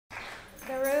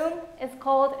is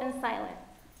cold and silent.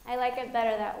 I like it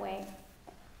better that way.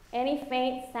 Any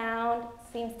faint sound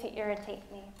seems to irritate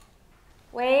me.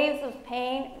 Waves of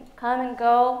pain come and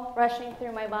go, rushing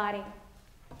through my body.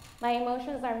 My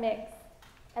emotions are mixed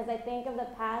as I think of the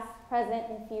past, present,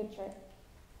 and future.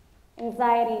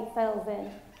 Anxiety settles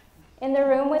in. In the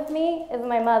room with me is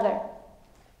my mother,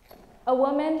 a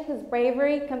woman whose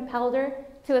bravery compelled her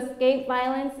to escape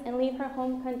violence and leave her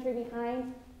home country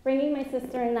behind, bringing my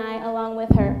sister and I along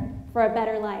with her for a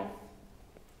better life.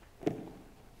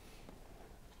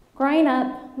 Growing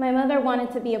up, my mother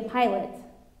wanted to be a pilot,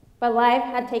 but life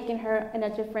had taken her in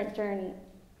a different journey.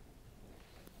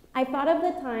 I thought of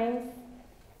the times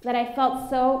that I felt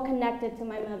so connected to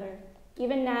my mother.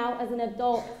 Even now, as an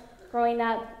adult, growing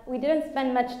up, we didn't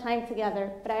spend much time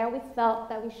together, but I always felt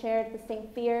that we shared the same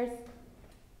fears,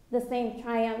 the same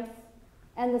triumphs,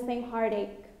 and the same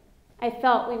heartache. I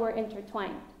felt we were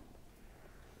intertwined.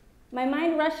 My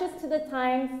mind rushes to the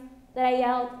times that I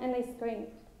yelled and I screamed.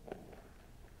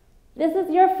 "This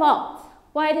is your fault.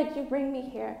 Why did you bring me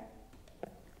here?"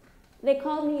 They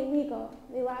called me illegal.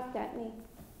 They laughed at me.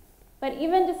 But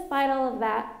even despite all of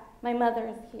that, my mother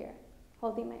is here,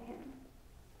 holding my hand.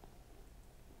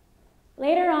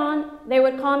 Later on, they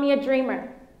would call me a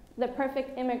dreamer, the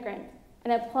perfect immigrant,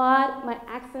 and applaud my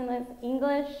accentless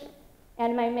English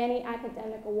and my many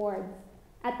academic awards,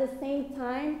 at the same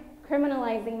time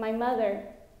criminalizing my mother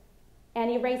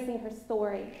and erasing her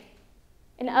story.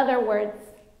 In other words,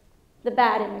 the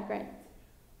bad immigrant.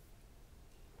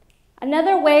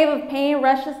 Another wave of pain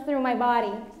rushes through my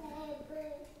body,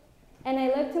 and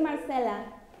I look to Marcela,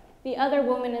 the other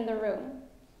woman in the room.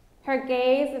 Her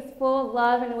gaze is full of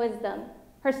love and wisdom.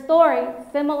 Her story,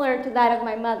 similar to that of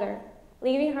my mother,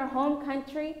 leaving her home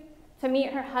country to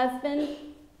meet her husband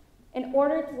in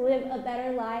order to live a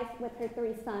better life with her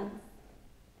 3 sons.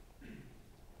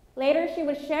 Later, she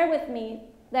would share with me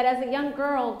that as a young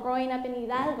girl growing up in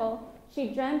Hidalgo,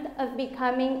 she dreamt of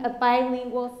becoming a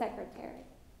bilingual secretary.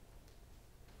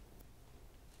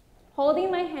 Holding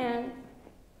my hand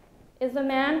is a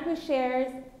man who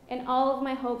shares in all of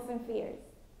my hopes and fears.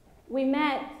 We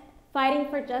met fighting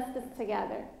for justice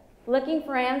together, looking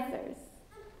for answers,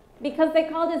 because they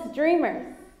called us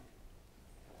dreamers.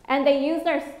 And they used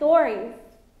our stories,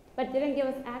 but didn't give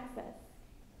us access,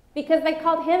 because they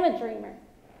called him a dreamer,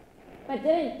 but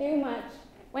didn't do much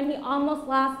when he almost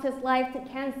lost his life to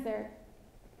cancer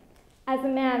as a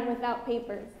man without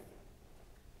papers.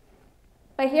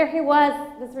 But here he was,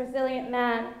 this resilient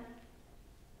man,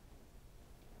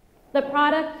 the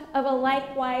product of a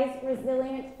likewise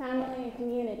resilient family and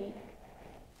community.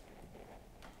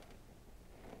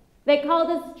 They called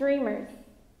us dreamers,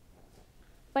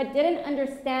 but didn't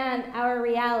understand our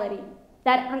reality,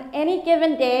 that on any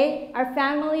given day, our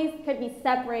families could be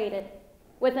separated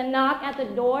with a knock at the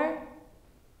door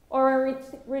or a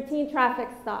routine traffic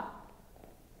stop.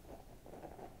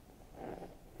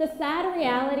 The sad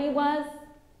reality was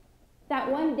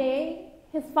that one day,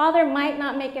 his father might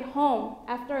not make it home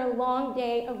after a long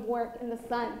day of work in the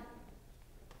sun.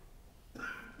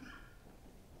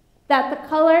 That the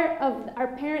color of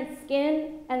our parents'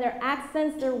 skin and their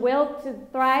accents, their will to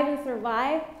thrive and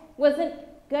survive, wasn't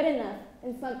good enough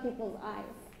in some people's eyes.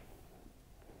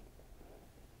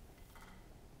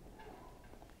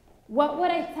 What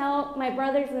would I tell my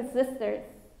brothers and sisters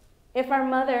if our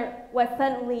mother was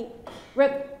suddenly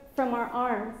ripped from our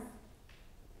arms?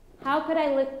 How could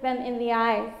I look them in the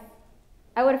eyes?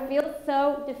 I would feel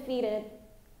so defeated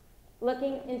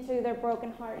looking into their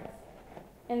broken hearts,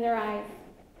 in their eyes.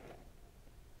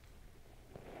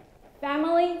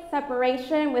 Family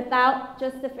separation without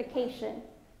justification.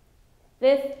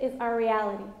 This is our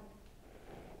reality.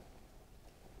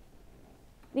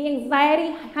 The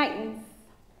anxiety heightens,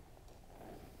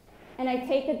 and I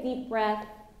take a deep breath.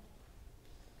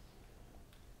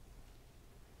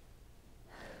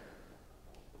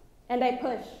 And I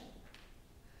push.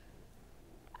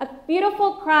 A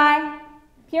beautiful cry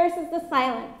pierces the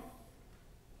silence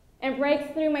and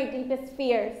breaks through my deepest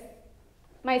fears.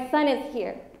 My son is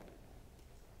here.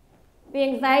 The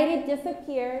anxiety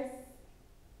disappears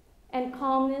and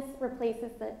calmness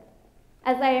replaces it,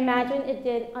 as I imagine it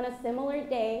did on a similar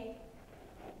day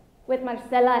with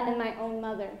Marcela and my own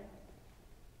mother.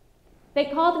 They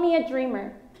called me a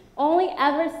dreamer, only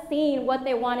ever seeing what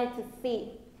they wanted to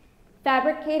see,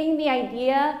 fabricating the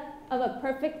idea of a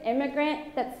perfect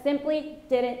immigrant that simply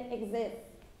didn't exist.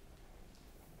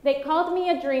 They called me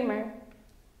a dreamer,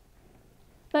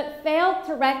 but failed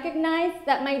to recognize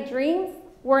that my dreams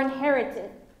were inherited,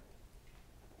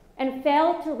 and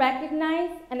failed to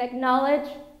recognize and acknowledge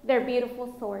their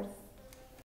beautiful source.